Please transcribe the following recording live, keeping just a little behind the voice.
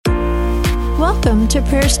Welcome to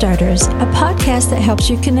Prayer Starters, a podcast that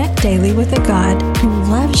helps you connect daily with a God who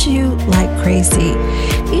loves you like crazy.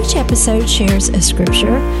 Each episode shares a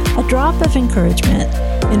scripture, a drop of encouragement,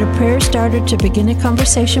 and a prayer starter to begin a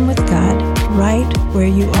conversation with God right where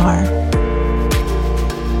you are.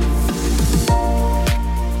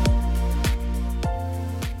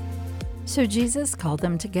 So Jesus called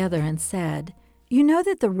them together and said, "You know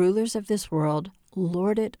that the rulers of this world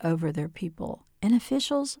lord it over their people, and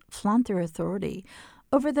officials flaunt their authority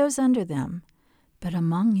over those under them. But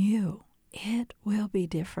among you, it will be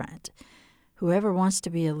different. Whoever wants to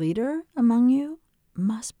be a leader among you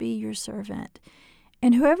must be your servant,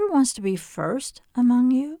 and whoever wants to be first among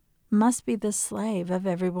you must be the slave of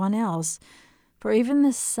everyone else. For even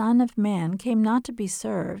the Son of Man came not to be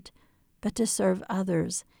served, but to serve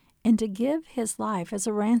others, and to give his life as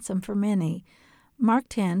a ransom for many." Mark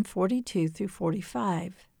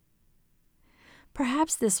 10:42-45.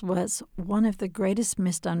 Perhaps this was one of the greatest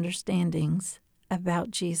misunderstandings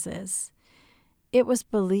about Jesus. It was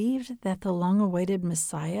believed that the long-awaited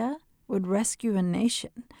Messiah would rescue a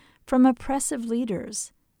nation from oppressive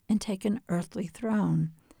leaders and take an earthly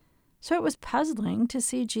throne. So it was puzzling to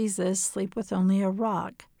see Jesus sleep with only a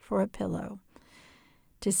rock for a pillow,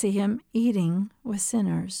 to see him eating with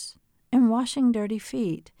sinners and washing dirty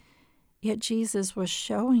feet. Yet Jesus was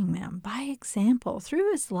showing them by example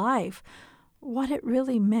through his life what it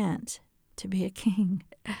really meant to be a king,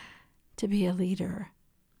 to be a leader.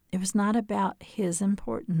 It was not about his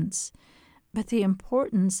importance, but the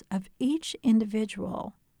importance of each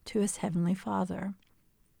individual to his heavenly Father.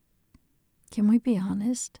 Can we be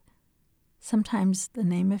honest? Sometimes the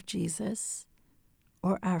name of Jesus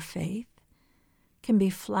or our faith can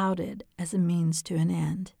be flouted as a means to an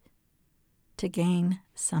end, to gain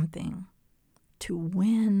something, to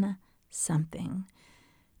win something,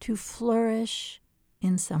 to flourish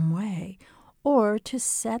in some way, or to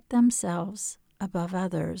set themselves above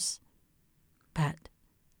others. But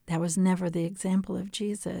that was never the example of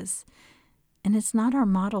Jesus, and it's not our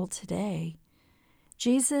model today.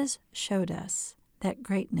 Jesus showed us that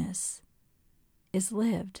greatness is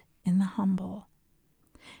lived in the humble.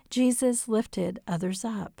 Jesus lifted others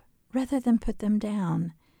up rather than put them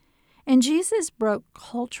down. And Jesus broke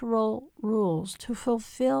cultural rules to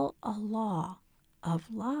fulfill a law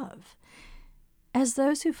of love. As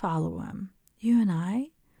those who follow him, you and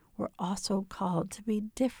I were also called to be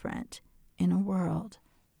different in a world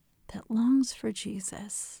that longs for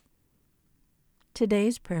Jesus.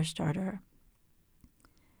 Today's prayer starter: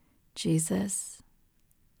 Jesus,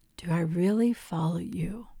 do I really follow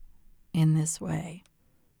you in this way?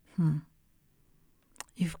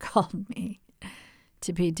 You've called me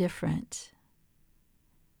to be different.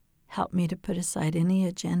 Help me to put aside any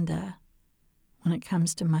agenda when it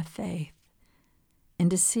comes to my faith and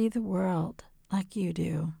to see the world like you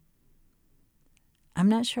do. I'm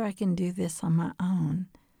not sure I can do this on my own,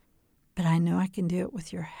 but I know I can do it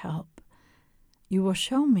with your help. You will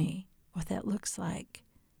show me what that looks like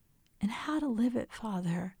and how to live it,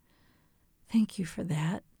 Father. Thank you for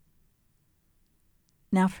that.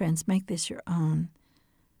 Now, friends, make this your own.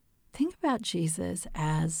 Think about Jesus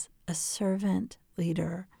as a servant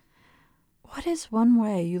leader. What is one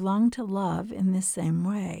way you long to love in this same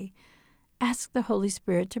way? Ask the Holy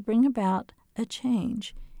Spirit to bring about a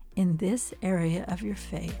change in this area of your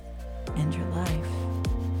faith and your life.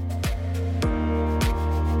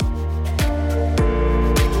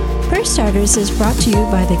 Prayer Starters is brought to you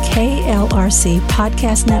by the KLRC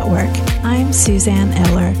Podcast Network. I'm Suzanne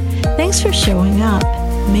Eller. Thanks for showing up.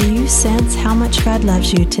 May you sense how much God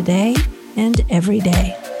loves you today and every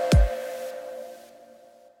day.